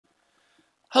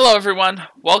Hello, everyone.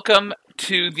 Welcome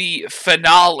to the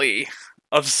finale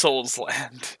of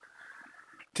Soulsland.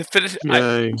 To finish,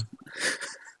 Yay.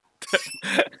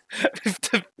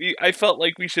 I felt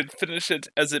like we should finish it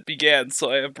as it began,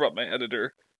 so I have brought my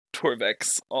editor,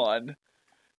 Torvex, on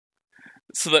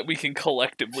so that we can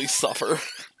collectively suffer.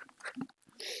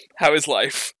 How is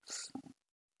life?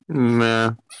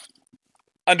 Meh.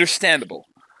 Understandable.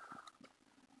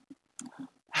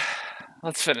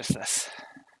 Let's finish this.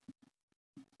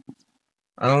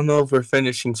 I don't know if we're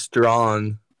finishing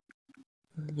strong.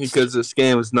 Because this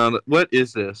game is not... What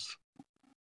is this?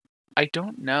 I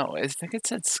don't know. I think it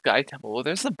said Sky Temple. Well,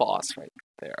 there's the boss right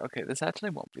there. Okay, this actually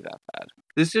won't be that bad.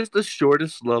 This is the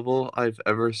shortest level I've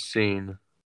ever seen.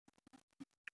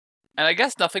 And I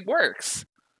guess nothing works.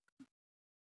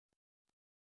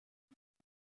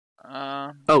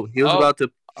 Oh, he was about to...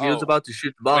 He was about to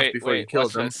shoot the boss before you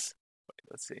killed him. This. Wait,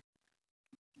 let's see.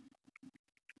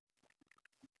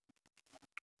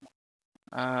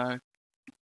 Can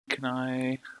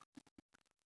I...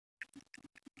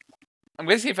 I'm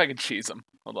gonna see if I can cheese him.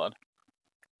 Hold on.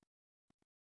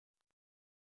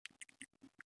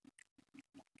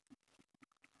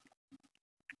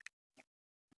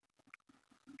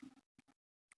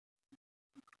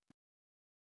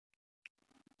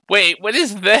 Wait, what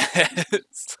is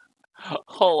this?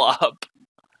 Hold up.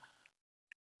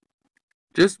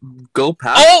 Just go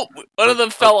past... Oh! One of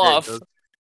them fell off. Hold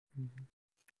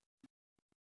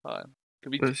on.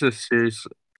 Could we... This is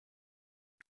seriously...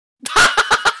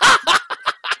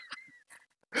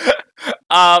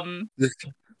 This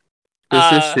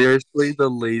is seriously the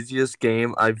laziest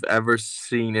game I've ever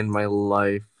seen in my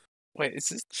life. Wait, is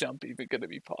this jump even gonna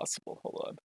be possible? Hold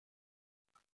on.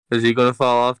 Is he gonna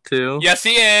fall off too? Yes,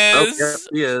 he is. Oh, yeah,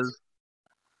 he is.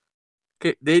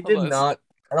 Okay, they did not.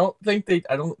 I don't think they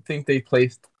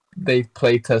play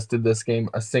tested this game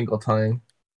a single time.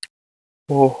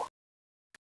 Oh.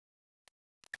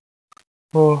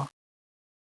 Oh.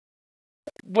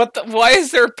 What the? Why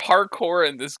is there parkour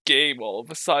in this game all of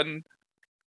a sudden?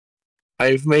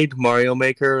 I've made Mario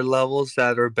Maker levels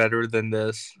that are better than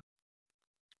this.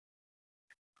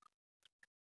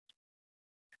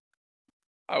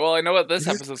 Well, I know what this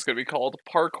episode's going to be called: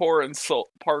 Parkour and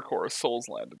Parkour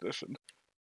Soulsland Edition.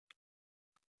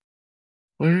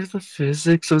 What are the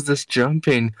physics of this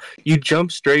jumping? You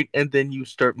jump straight and then you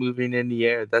start moving in the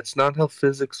air. That's not how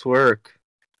physics work.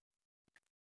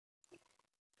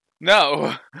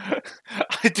 No,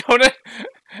 I don't.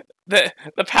 The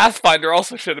Pathfinder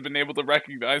also should have been able to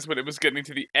recognize when it was getting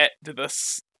to the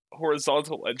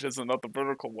horizontal edges and not the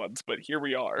vertical ones. But here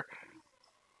we are.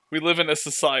 We live in a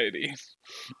society.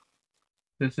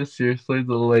 This is seriously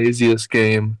the laziest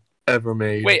game ever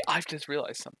made. Wait, I've just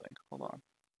realized something. Hold on.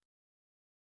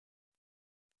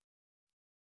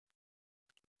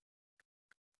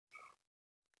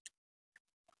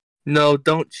 No,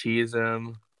 don't cheese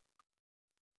him.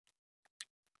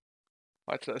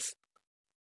 Watch this.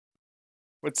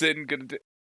 What's it gonna do?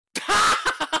 I'm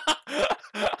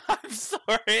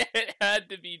sorry, it had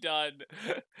to be done.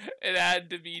 It had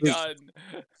to be done.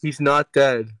 He's not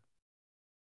dead.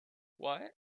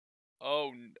 What?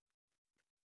 Oh.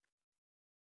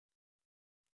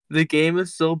 The game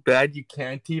is so bad you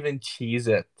can't even cheese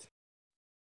it.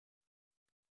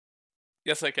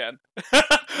 Yes, I can.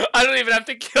 I don't even have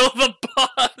to kill the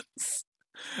boss.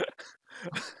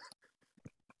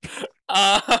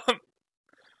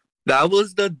 That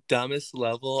was the dumbest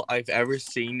level I've ever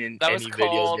seen in any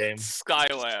video game.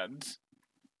 Skyland.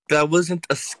 That wasn't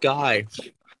a sky.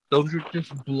 Those were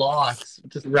just blocks.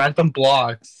 Just random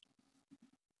blocks.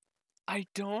 I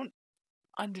don't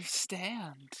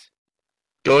understand.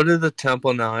 Go to the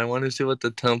temple now. I want to see what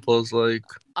the temple's like.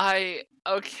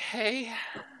 Okay.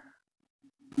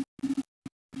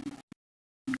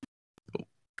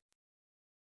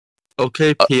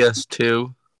 Okay,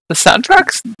 PS2. The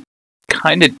soundtrack's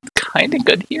kind of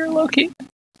good here, Loki.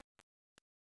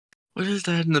 What is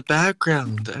that in the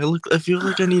background? I feel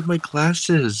like I need my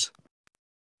glasses.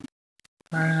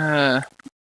 I'm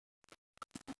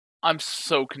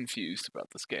so confused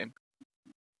about this game.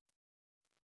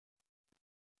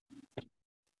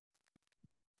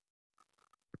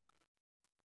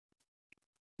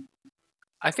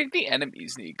 I think the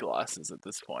enemies need glasses at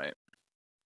this point.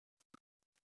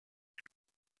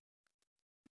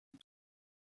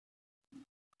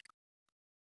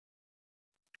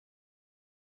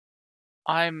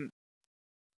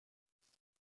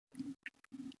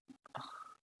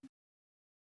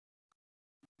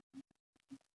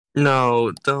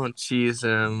 No, don't cheese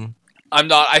him. I'm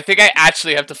not. I think I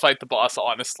actually have to fight the boss,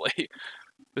 honestly.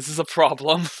 This is a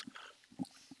problem.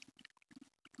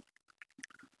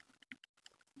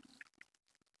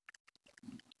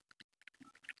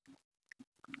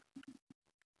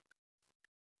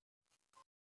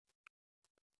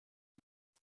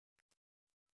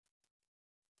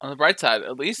 On the bright side,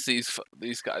 at least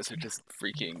these guys are just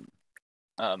freaking.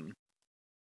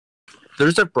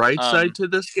 There's a bright side to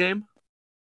this game.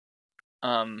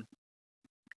 I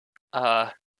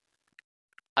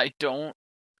don't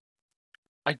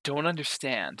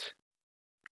understand.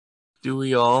 Do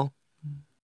we all?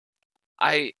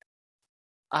 I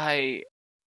don't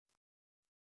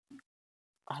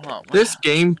know. This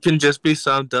game can just be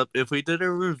summed up. If we did a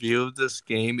review of this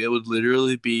game, it would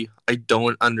literally be, I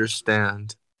don't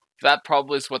understand. That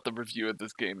probably is what the review of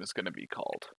this game is going to be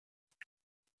called.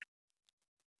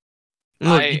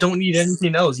 No, you don't need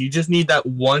anything else. You just need that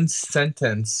one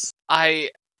sentence.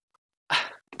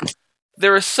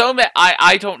 There are so many.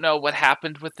 I don't know what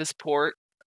happened with this port.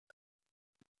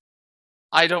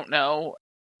 I don't know.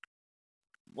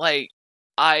 Like,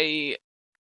 what?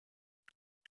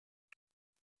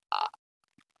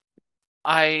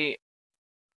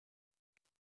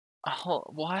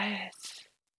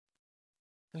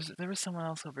 There was someone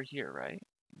else over here, right?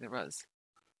 There was.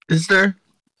 Is there?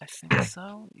 I think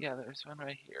so. Yeah, there's one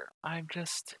right here. I'm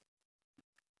just.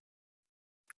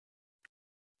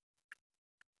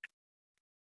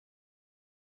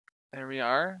 There we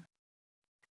are.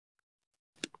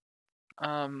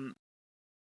 I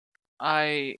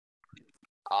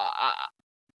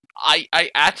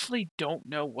actually don't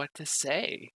know what to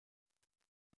say.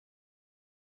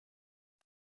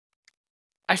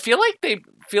 I feel like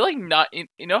not.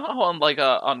 You know how on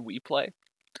on WePlay,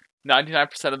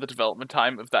 99% of the development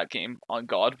time of that game on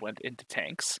God went into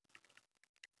tanks.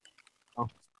 Oh.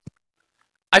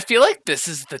 I feel like this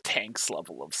is the tanks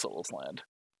level of Soulsland.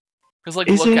 Because look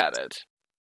at it.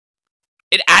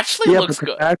 It actually looks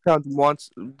good.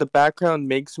 The background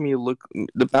makes me look.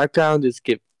 The background is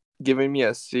giving me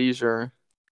a seizure.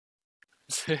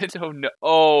 Oh no!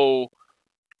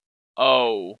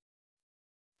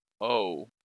 Oh.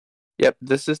 Yep,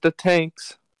 this is the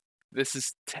tanks. This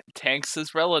is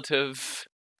tanks' relative.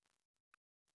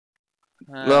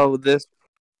 Well, it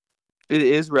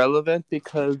is relevant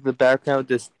because the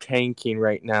background is tanking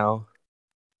right now.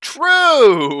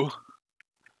 True.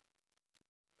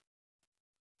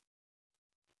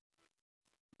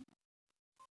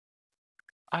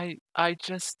 I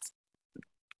just.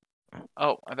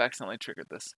 Oh, I've accidentally triggered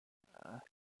this.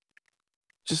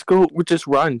 Just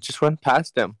run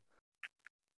past them.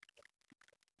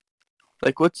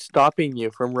 Like, what's stopping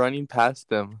you from running past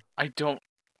them? I don't.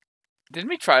 Didn't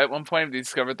we try at one point and we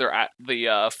discovered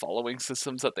the following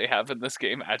systems that they have in this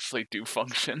game actually do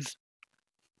function?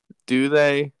 Do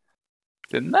they?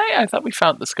 Didn't they? I thought we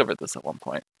discovered this at one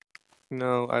point.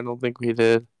 No, I don't think we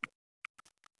did.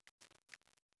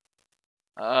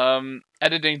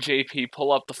 Editing JP,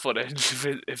 pull up the footage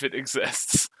if it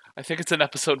exists. I think it's in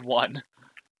episode 1.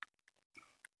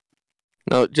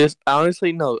 No,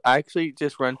 actually,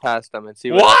 just run past them and see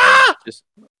what happens.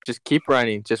 Just keep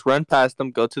running. Just run past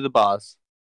them. Go to the boss.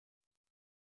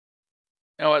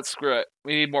 You know what? Screw it.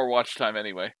 We need more watch time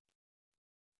anyway.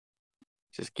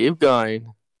 Just keep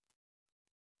going.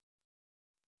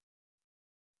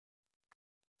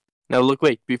 Now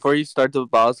wait. Before you start the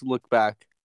boss, look back.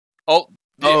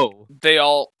 They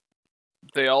all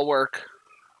work.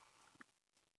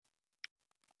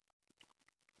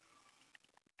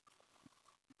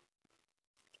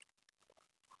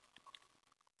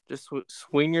 Just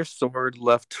swing your sword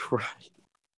left to right.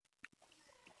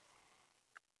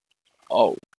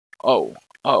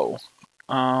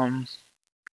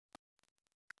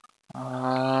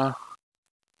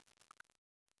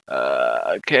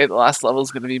 Okay, the last level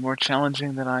is going to be more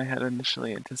challenging than I had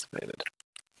initially anticipated.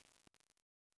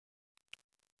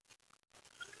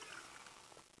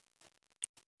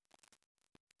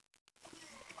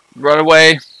 Run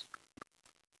away.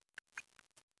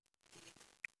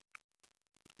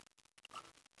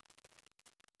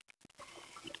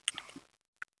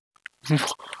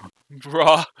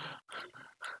 Bruh.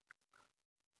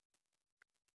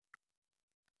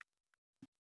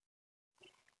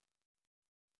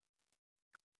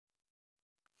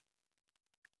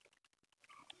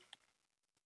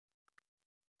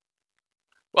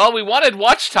 Well, we wanted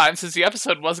watch time since the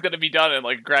episode was going to be done in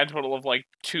like a grand total of like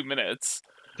 2 minutes.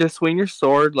 Just swing your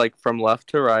sword like from left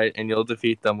to right and you'll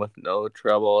defeat them with no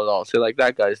trouble at all. See, like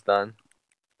that guy's done.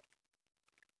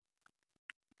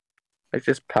 Like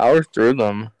just power through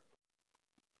them.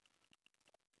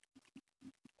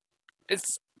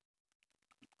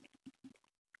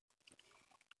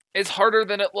 It's harder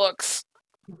than it looks.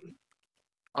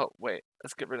 Oh, wait.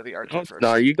 Let's get rid of the archer first.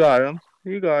 No, you got him.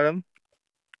 You got him.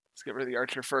 Let's get rid of the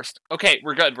archer first. Okay,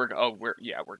 we're good. We're good. We're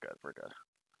good. We're good.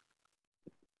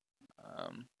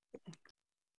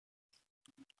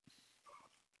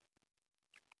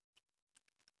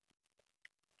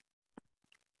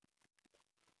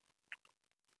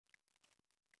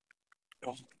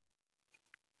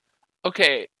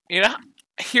 Okay,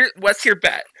 what's your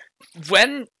bet?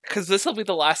 Because this will be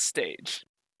the last stage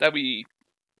that we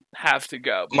have to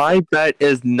go. My bet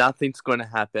is nothing's going to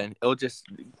happen. It'll just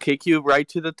kick you right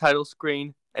to the title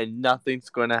screen, and nothing's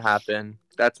going to happen.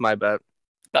 That's my bet.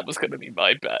 That was going to be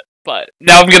my bet, but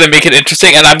now I'm going to make it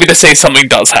interesting, and I'm going to say something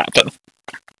does happen.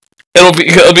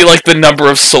 It'll be like the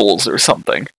number of souls or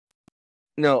something.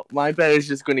 No, my bet is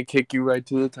just going to kick you right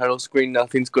to the title screen.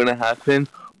 Nothing's going to happen,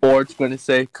 or it's going to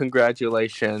say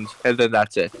congratulations, and then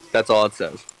that's it. That's all it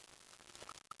says.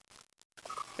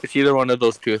 It's either one of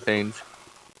those two things.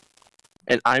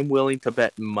 And I'm willing to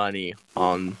bet money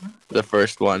on the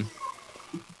first one.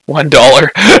 $1.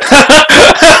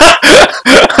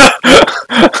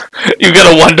 You get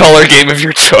a $1 game of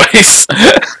your choice.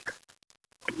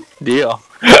 Deal.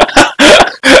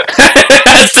 It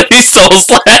has to be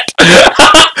Soulsland.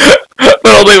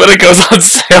 But only when it goes on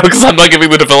sale, because I'm not giving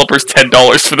the developers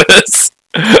 $10 for this.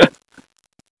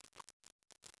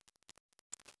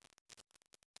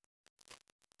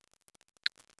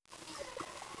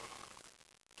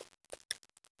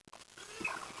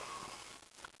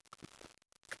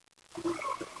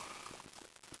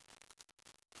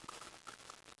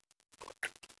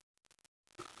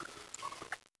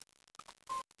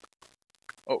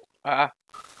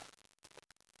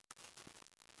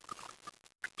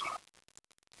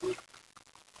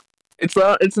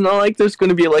 It's not like there's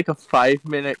gonna be like a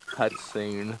 5-minute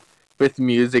cutscene with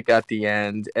music at the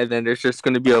end, and then there's just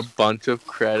gonna be a bunch of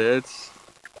credits.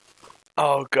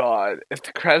 Oh god, if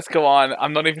the credits go on,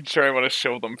 I'm not even sure I want to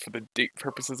show them for the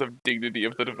purposes of dignity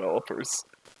of the developers.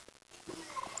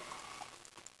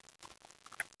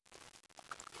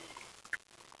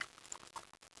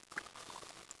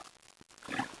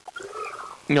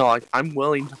 No, like, I'm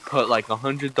willing to put like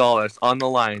 $100 on the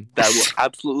line that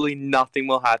absolutely nothing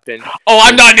will happen. Oh,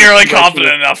 I'm not nearly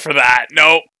confident enough for that.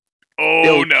 Nope.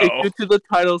 Oh, no. It'll kick you to the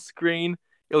title screen.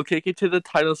 It'll kick you to the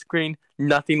title screen.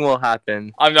 Nothing will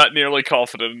happen. I'm not nearly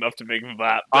confident enough to make that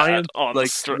bet I am on like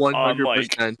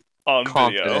 100%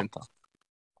 confident. Video.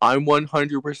 I'm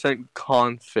 100%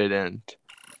 confident.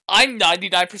 I'm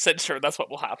 99% sure that's what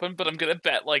will happen, but I'm gonna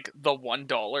bet like the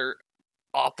 $1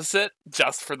 opposite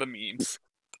just for the memes.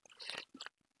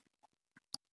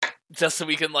 Just so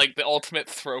we can, like, the ultimate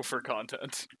throw for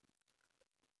content.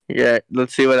 Yeah,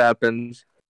 let's see what happens.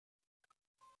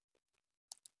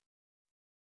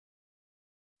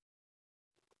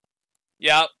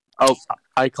 Yep. Oh,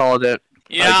 I called it.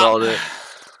 Yeah. I called it.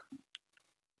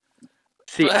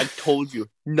 See, I told you.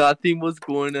 Nothing was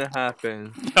going to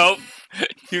happen. Nope.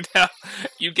 You get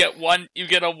a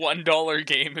 $1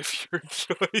 game of your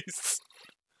choice.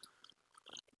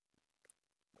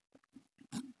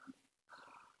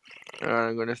 Alright,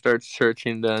 I'm gonna start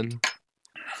searching then.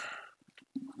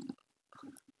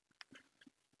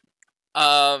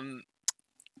 That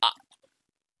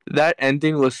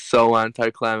ending was so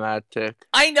anticlimactic.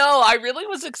 I know. I really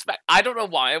was I don't know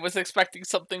why I was expecting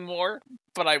something more,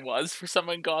 but I was for some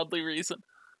ungodly reason.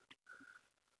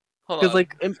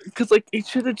 Because like it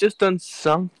should have just done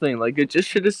something. Like it just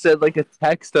should have said like a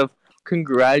text of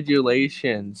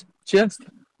congratulations, just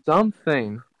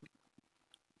something.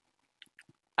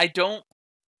 I don't.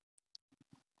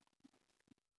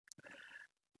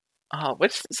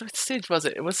 Which stage was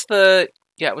it? It was the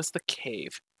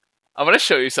cave. I want to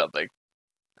show you something.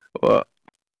 What?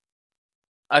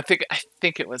 I think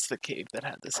it was the cave that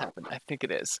had this happen. I think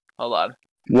it is. Hold on.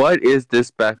 What is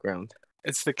this background?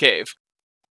 It's the cave.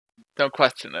 Don't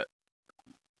question it.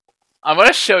 I want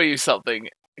to show you something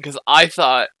because I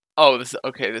thought, oh, this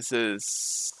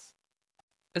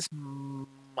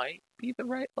might be the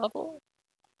right level.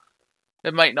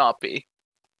 It might not be.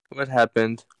 What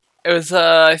happened? It was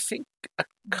I think a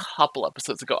couple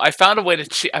episodes ago. I found a way to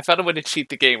cheat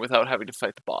the game without having to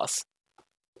fight the boss.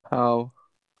 How?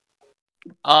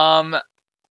 Oh,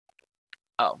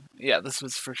 yeah, this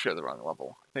was for sure the wrong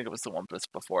level. I think it was the one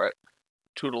just before it.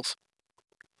 Toodles.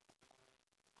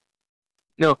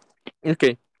 No.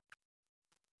 Okay.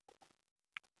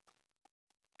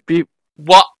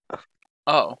 What?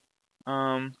 Oh.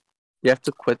 You have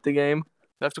to quit the game? Do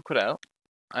I have to quit out?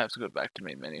 I have to go back to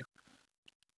main menu.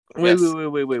 Wait.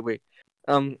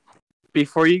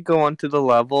 Before you go on to the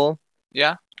level...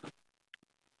 Yeah?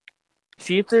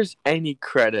 See if there's any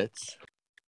credits.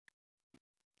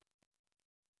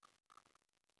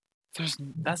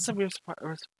 That's the weirdest part.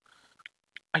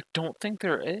 I don't think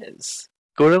there is.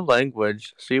 Go to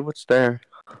language. See what's there.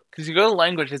 Because you go to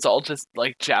language, it's all just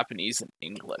like Japanese and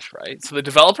English, right? So the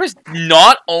developers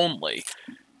not only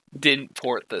didn't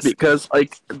port this because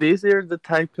like these are the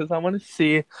type. Because I want to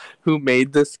see who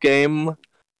made this game,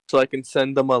 so I can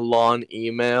send them a long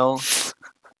email.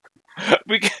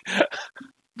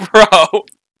 Bro.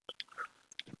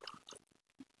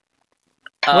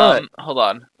 What? Hold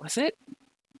on. Was it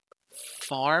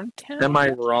Farmtown? Am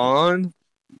I wrong?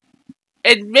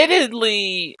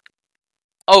 Admittedly,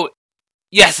 oh,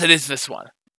 yes, it is this one.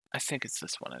 I think it's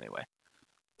this one anyway.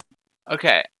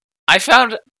 Okay, I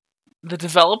found the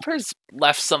developers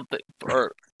left something,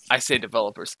 or I say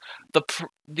developers,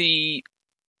 the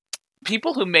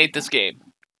people who made this game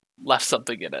left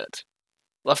something in it.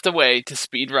 Left a way to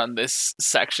speedrun this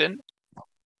section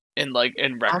in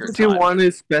record How time. would you want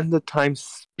to spend the time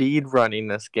speedrunning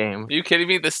this game? Are you kidding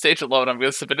me? This stage alone, I'm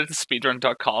going to submit it to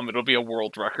speedrun.com. It'll be a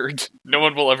world record. No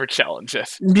one will ever challenge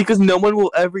it. Because no one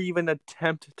will ever even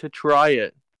attempt to try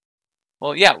it.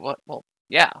 Well, yeah,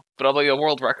 yeah, but I'll be a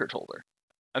world record holder.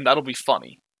 And that'll be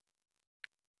funny.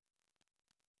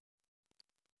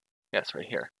 Yes, right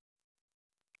here.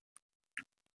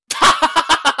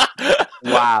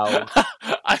 Wow.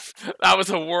 That was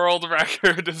a world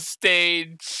record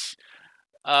stage.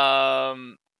 Farmtown.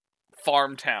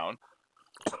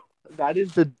 That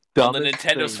is the On the dumbest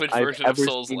Nintendo thing Switch I've version of ever seen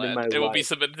in Soulsland. my It will life. be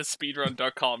submitted to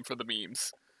speedrun.com for the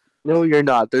memes. No, you're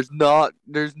not. There's not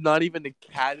even a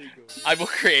category. I will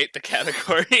create the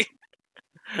category.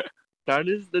 That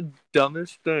is the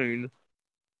dumbest thing.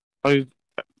 I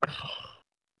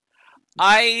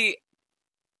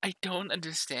don't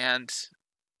understand.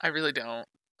 I really don't.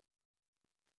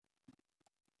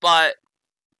 But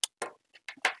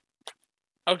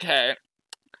okay.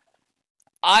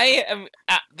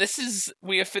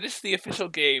 We have finished the official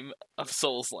game of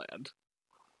Soulsland.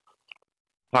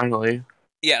 Finally.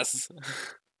 Yes.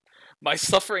 My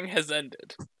suffering has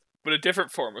ended, but a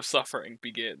different form of suffering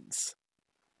begins.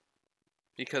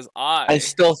 Because I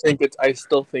still think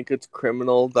it's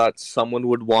criminal that someone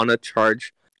would want to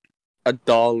charge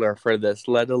 $1 for this,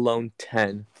 let alone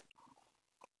 10.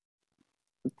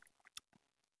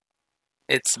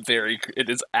 It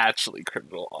is actually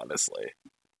criminal, honestly.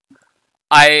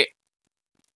 The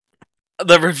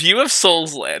review of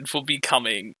Soulsland will be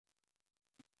coming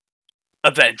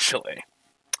eventually.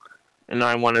 And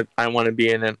I want to be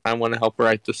in it. I want to help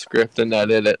write the script and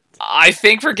edit it. I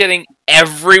think we're getting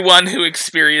everyone who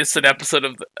experienced an episode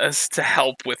of this to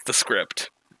help with the script.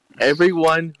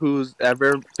 Everyone who's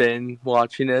ever been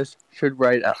watching this should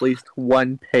write at least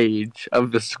 1 page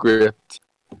of the script.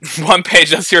 1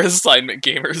 page, that's your assignment,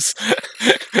 gamers.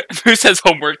 Who says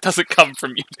homework doesn't come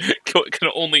from you? Can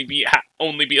only be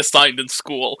assigned in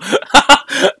school.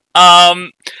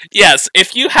 Yes,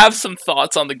 if you have some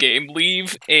thoughts on the game,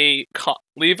 leave a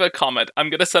comment. I'm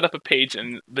gonna set up a page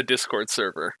in the Discord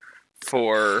server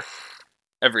for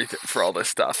everything, for all this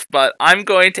stuff. But I'm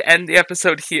going to end the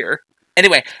episode here.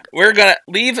 Anyway, we're gonna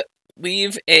leave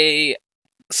a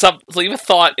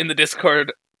thought in the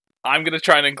Discord. I'm gonna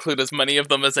try and include as many of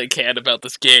them as I can about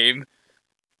this game.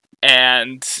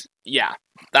 And yeah,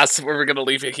 that's where we're gonna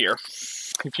leave it here.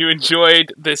 If you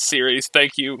enjoyed this series,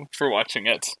 thank you for watching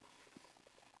it.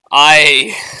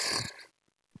 I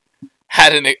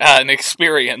had an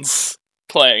experience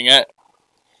playing it,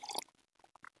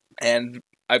 and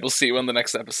I will see you in the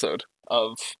next episode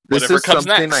of whatever comes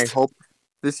next.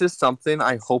 This is something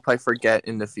I hope I forget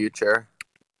in the future.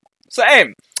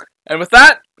 Same. And with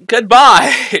that,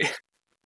 goodbye.